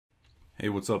Hey,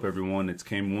 what's up, everyone? It's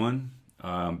Kame1.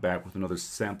 I'm back with another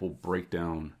sample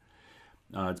breakdown.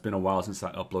 It's been a while since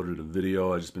I uploaded a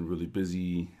video. I've just been really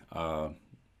busy,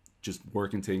 just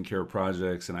working, taking care of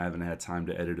projects, and I haven't had time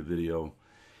to edit a video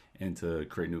and to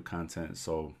create new content.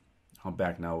 So I'm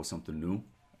back now with something new,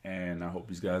 and I hope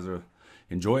these guys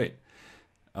enjoy it.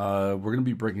 We're gonna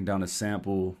be breaking down a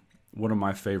sample, one of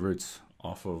my favorites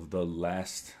off of the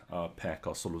last pack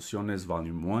called Soluciones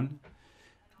Volume 1.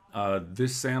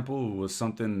 This sample was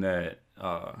something that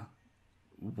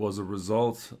was a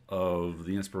result of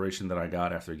the inspiration that I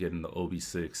got after getting the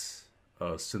OB6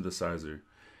 synthesizer.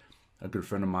 A good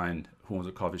friend of mine who owns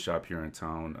a coffee shop here in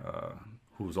town,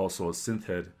 who's also a synth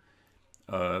head,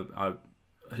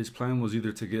 his plan was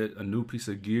either to get a new piece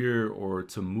of gear or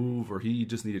to move, or he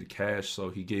just needed cash, so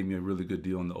he gave me a really good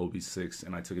deal on the OB6,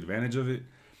 and I took advantage of it,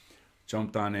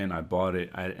 jumped on it, and I bought it,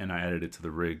 and I added it to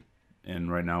the rig.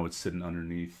 And right now it's sitting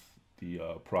underneath the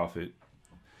Prophet,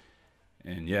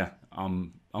 and yeah,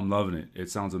 I'm loving it.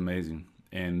 It sounds amazing,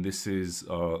 and this is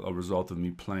a result of me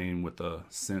playing with a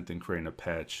synth and creating a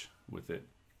patch with it.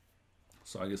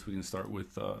 So I guess we can start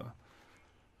with the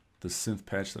synth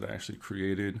patch that I actually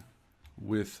created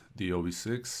with the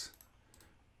OB6,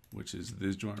 which is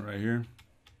this joint right here.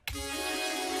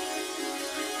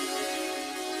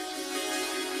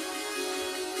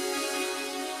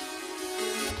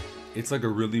 It's like a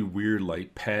really weird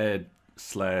like pad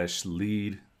slash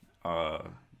lead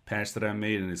patch that I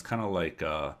made, and it's kind of like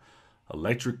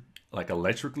electric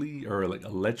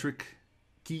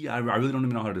key. I really don't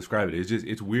even know how to describe it.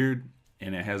 It's weird,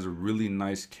 and it has a really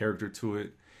nice character to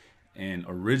it. And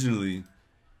originally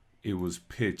it was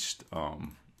pitched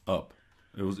up.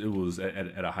 It was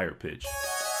at a higher pitch.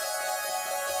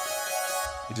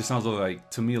 It just sounds like,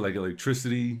 to me, like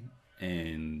electricity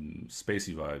and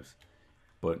spacey vibes.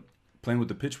 But playing with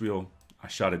the pitch wheel, I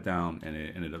shot it down, and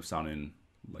it ended up sounding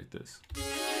like this.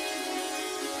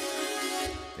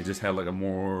 It just had like a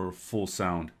more full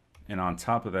sound. And on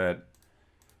top of that,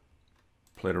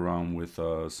 played around with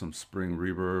some spring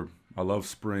reverb. I love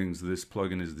springs. This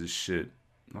plugin is this shit.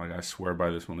 Like, I swear by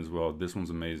this one as well. This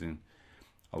one's amazing.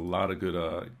 A lot of good,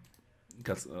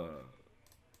 got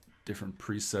different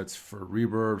presets for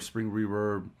reverb, spring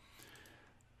reverb,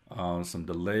 some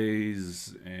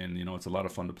delays, and you know, it's a lot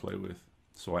of fun to play with.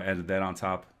 So I added that on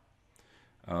top.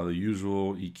 The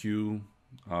usual EQ,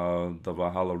 the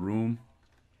Valhalla Room,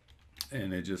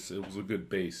 and it was a good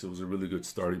base. It was a really good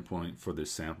starting point for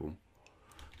this sample.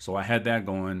 So I had that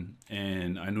going,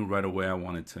 and I knew right away I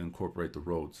wanted to incorporate the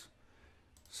Rhodes.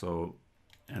 So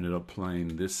I ended up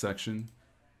playing this section.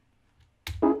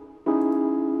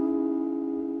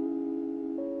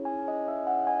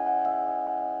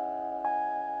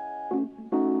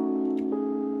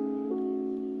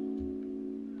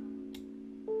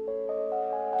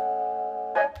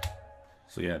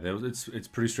 So yeah, it's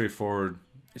pretty straightforward.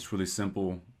 It's really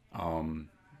simple. You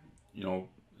know,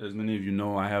 as many of you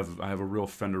know, I have a real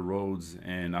Fender Rhodes,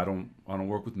 and I don't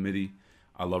work with MIDI.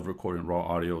 I love recording raw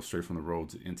audio straight from the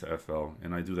Rhodes into FL,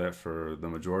 and I do that for the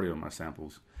majority of my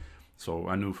samples. So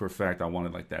I knew for a fact I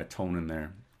wanted like that tone in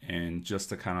there, and just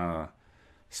to kind of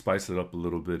spice it up a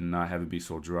little bit and not have it be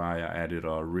so dry, I added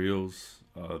reels,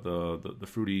 the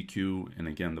fruity EQ, and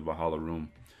again the Valhalla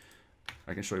Room.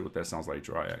 I can show you what that sounds like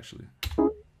dry, actually.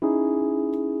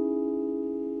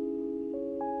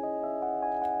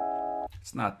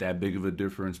 It's not that big of a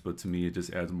difference, but to me it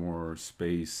just adds more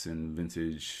space and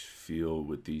vintage feel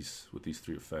with these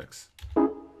three effects.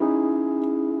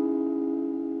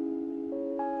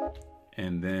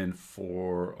 And then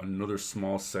for another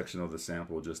small section of the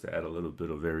sample, just to add a little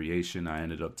bit of variation, I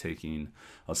ended up taking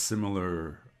a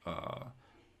similar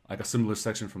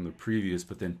section from the previous,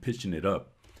 but then pitching it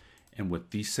up. And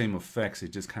with these same effects,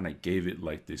 it just kind of gave it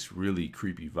like this really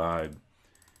creepy vibe.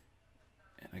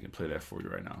 And I can play that for you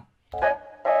right now.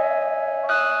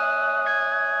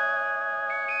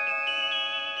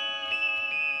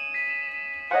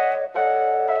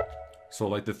 So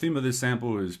like the theme of this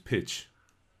sample is pitch.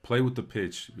 Play with the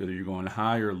pitch. Whether you're going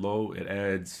high or low,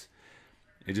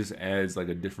 it just adds like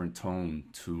a different tone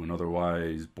to an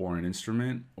otherwise boring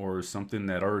instrument, or something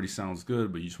that already sounds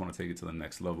good, but you just want to take it to the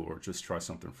next level, or just try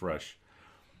something fresh.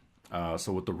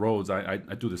 So with the Rhodes, I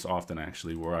do this often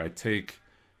actually, where I take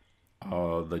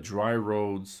the dry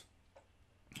Rhodes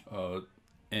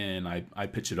and I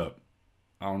pitch it up.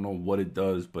 I don't know what it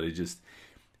does, but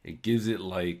it gives it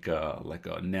like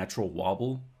a natural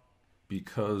wobble,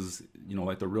 because you know,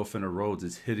 like the real Fender Rhodes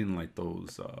is hitting like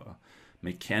those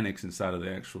mechanics inside of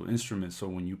the actual instrument. So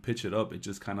when you pitch it up, it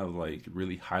just kind of like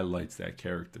really highlights that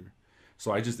character.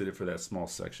 So I just did it for that small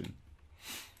section.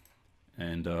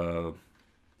 And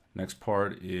Next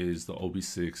part is the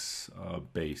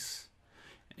OB6 bass.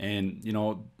 And, you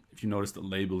know, if you notice, the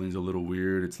labeling is a little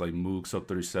weird. It's like Moog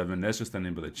Sub37. That's just the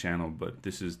name of the channel, but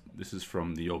this is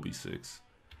from the OB6.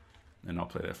 And I'll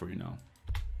play that for you now.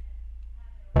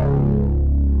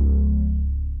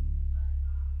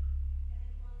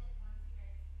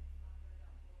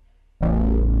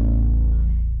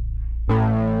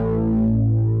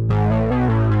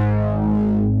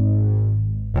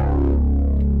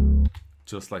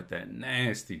 Just like that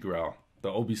nasty growl. The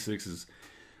OB6 is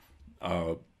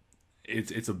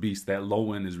it's a beast. That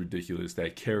low end is ridiculous.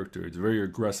 That character, it's very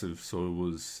aggressive. So it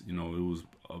was, you know, it was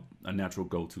a natural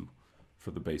go-to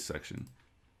for the bass section.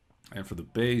 And for the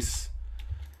bass,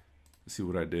 let's see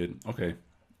what I did. Okay,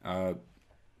 I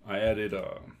added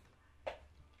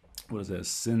what is that?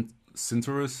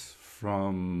 Synth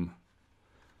from,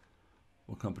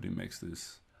 what company makes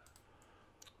this?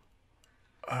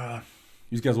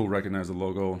 You guys will recognize the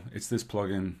logo. It's this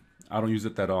plugin. I don't use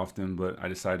it that often, but I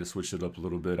decided to switch it up a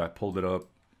little bit. I pulled it up,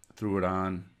 threw it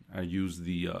on. I used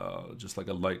the just like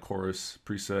a light chorus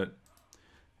preset.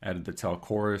 Added the tail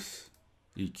chorus,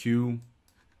 EQ,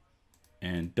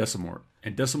 and decimort.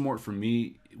 And decimort for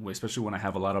me, especially when I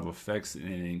have a lot of effects and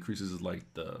it increases like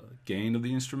the gain of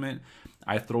the instrument,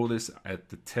 I throw this at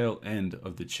the tail end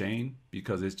of the chain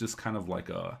because it's just kind of like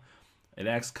it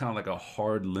acts kind of like a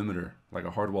hard limiter, like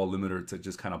a hard wall limiter to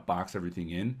just kind of box everything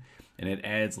in. And it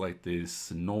adds like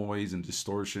this noise and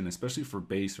distortion, especially for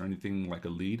bass or anything like a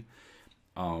lead.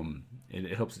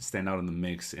 It helps it stand out in the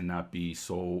mix and not be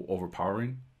so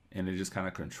overpowering. And it just kind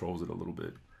of controls it a little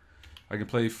bit. I can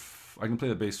play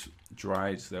the bass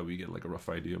dry so that we get like a rough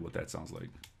idea of what that sounds like.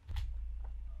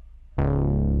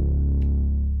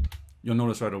 You'll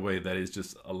notice right away that it's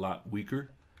just a lot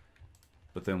weaker.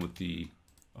 But then with the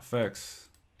effects,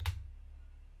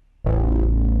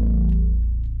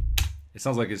 it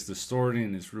sounds like it's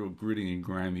distorting, it's real gritty and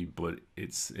grimy, but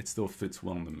it still fits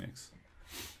well in the mix.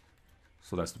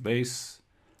 So that's the bass.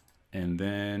 And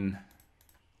then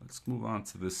let's move on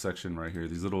to this section right here.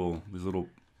 These little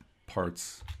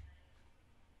parts.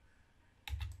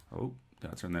 Oh,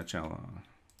 gotta turn that channel on.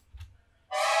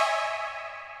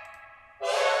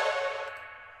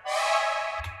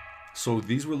 So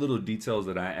these were little details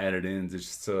that I added in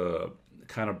just to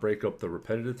kind of break up the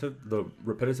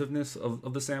repetitiveness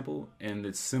of the sample. And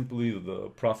it's simply the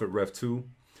Prophet Rev2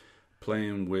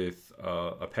 playing with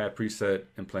a pad preset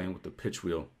and playing with the pitch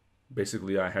wheel.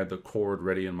 Basically, I had the chord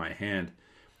ready in my hand,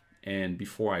 and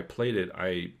before I played it,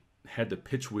 I had the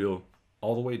pitch wheel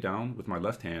all the way down with my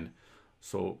left hand.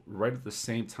 So right at the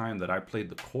same time that I played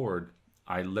the chord,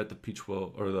 I let the pitch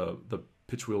wheel or the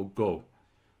pitch wheel go.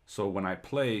 So when I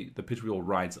play, the pitch wheel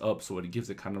rides up, so it gives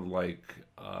it kind of like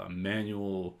a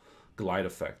manual glide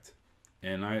effect.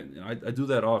 And I do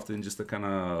that often just to kind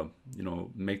of, you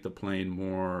know, make the playing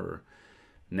more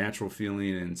natural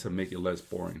feeling and to make it less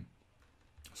boring.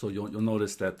 So you'll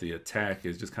notice that the attack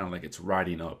is just kind of like it's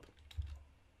riding up.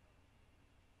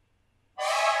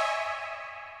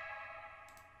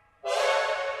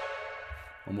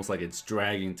 Almost like it's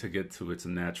dragging to get to its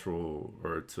natural,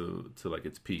 or to like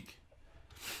its peak.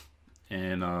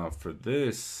 And for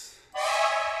this,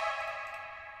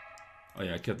 oh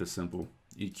yeah, I kept it simple.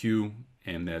 EQ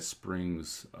and that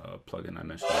Springs plugin I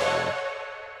mentioned earlier.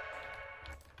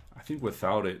 I think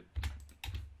without it,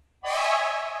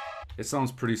 it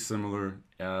sounds pretty similar.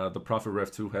 The Prophet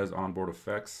Rev2 has onboard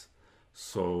effects,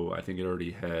 so I think it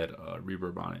already had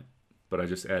reverb on it. But I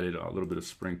just added a little bit of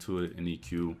Spring to it and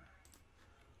EQ.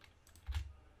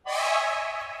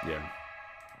 Yeah.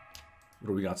 What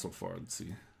do we got so far? Let's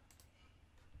see.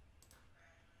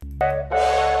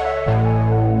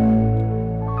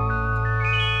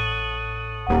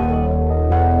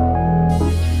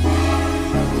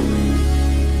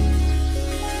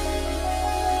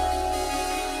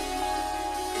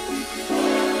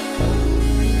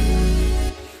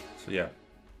 So yeah,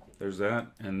 there's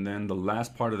that. And then the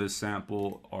last part of this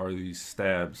sample are these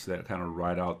stabs that kind of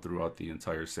ride out throughout the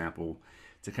entire sample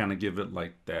to kind of give it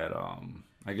like that,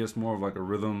 I guess more of like a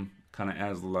rhythm, kind of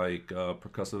adds like a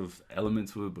percussive element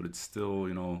to it, but it's still,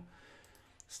 you know,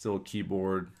 still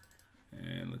keyboard.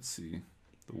 And let's see,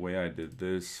 the way I did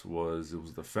this was, it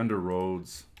was the Fender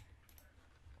Rhodes.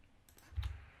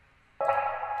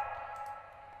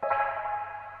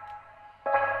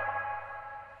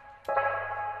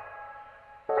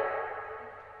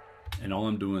 And all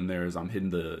I'm doing there is I'm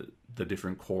hitting the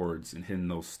different chords and hitting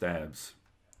those stabs.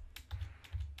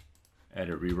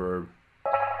 Added reverb.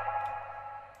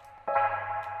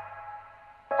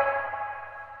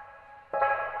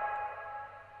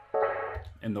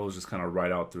 And those just kind of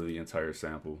ride out through the entire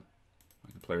sample.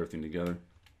 I can play everything together.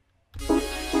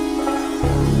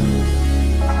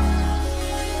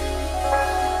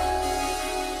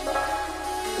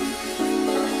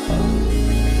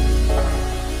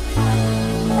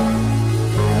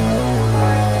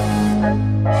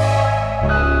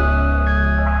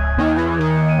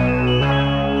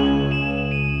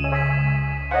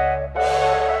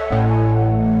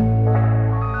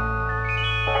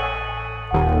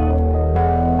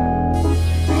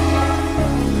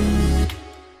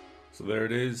 So there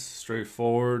it is,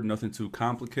 straightforward, nothing too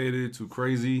complicated, too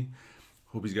crazy.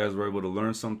 Hope you guys were able to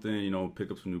learn something, you know,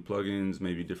 pick up some new plugins,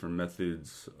 maybe different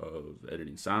methods of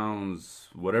editing sounds,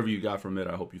 whatever you got from it.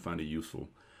 I hope you find it useful.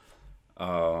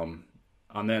 On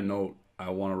that note, I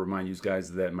want to remind you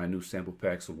guys that my new sample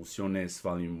pack, Soluciones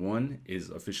Volume 1, is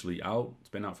officially out. It's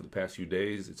been out for the past few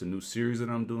days. It's a new series that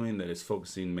I'm doing that is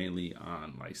focusing mainly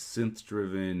on like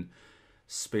synth-driven,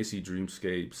 spacey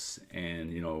dreamscapes,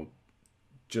 and, you know,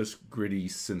 just gritty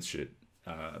synth shit.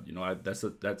 You know,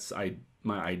 that's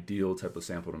my ideal type of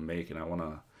sample to make, and I want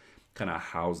to kind of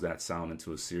house that sound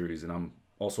into a series. And I'm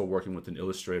also working with an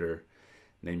illustrator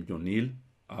named Yonil,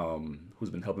 who's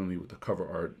been helping me with the cover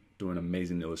art, doing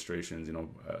amazing illustrations. You know,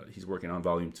 he's working on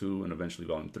Volume 2 and eventually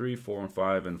Volume 3, 4, and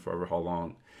 5, and forever how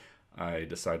long I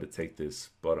decide to take this.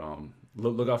 But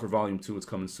look out for Volume 2. It's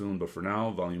coming soon. But for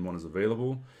now, Volume 1 is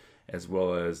available, as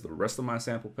well as the rest of my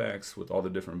sample packs with all the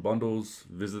different bundles.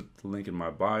 Visit the link in my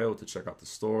bio to check out the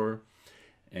store,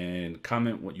 and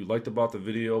comment what you liked about the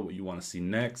video, what you want to see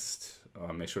next.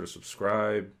 Make sure to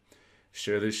subscribe,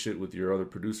 share this shit with your other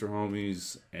producer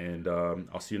homies, and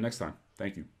I'll see you next time.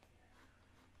 Thank you.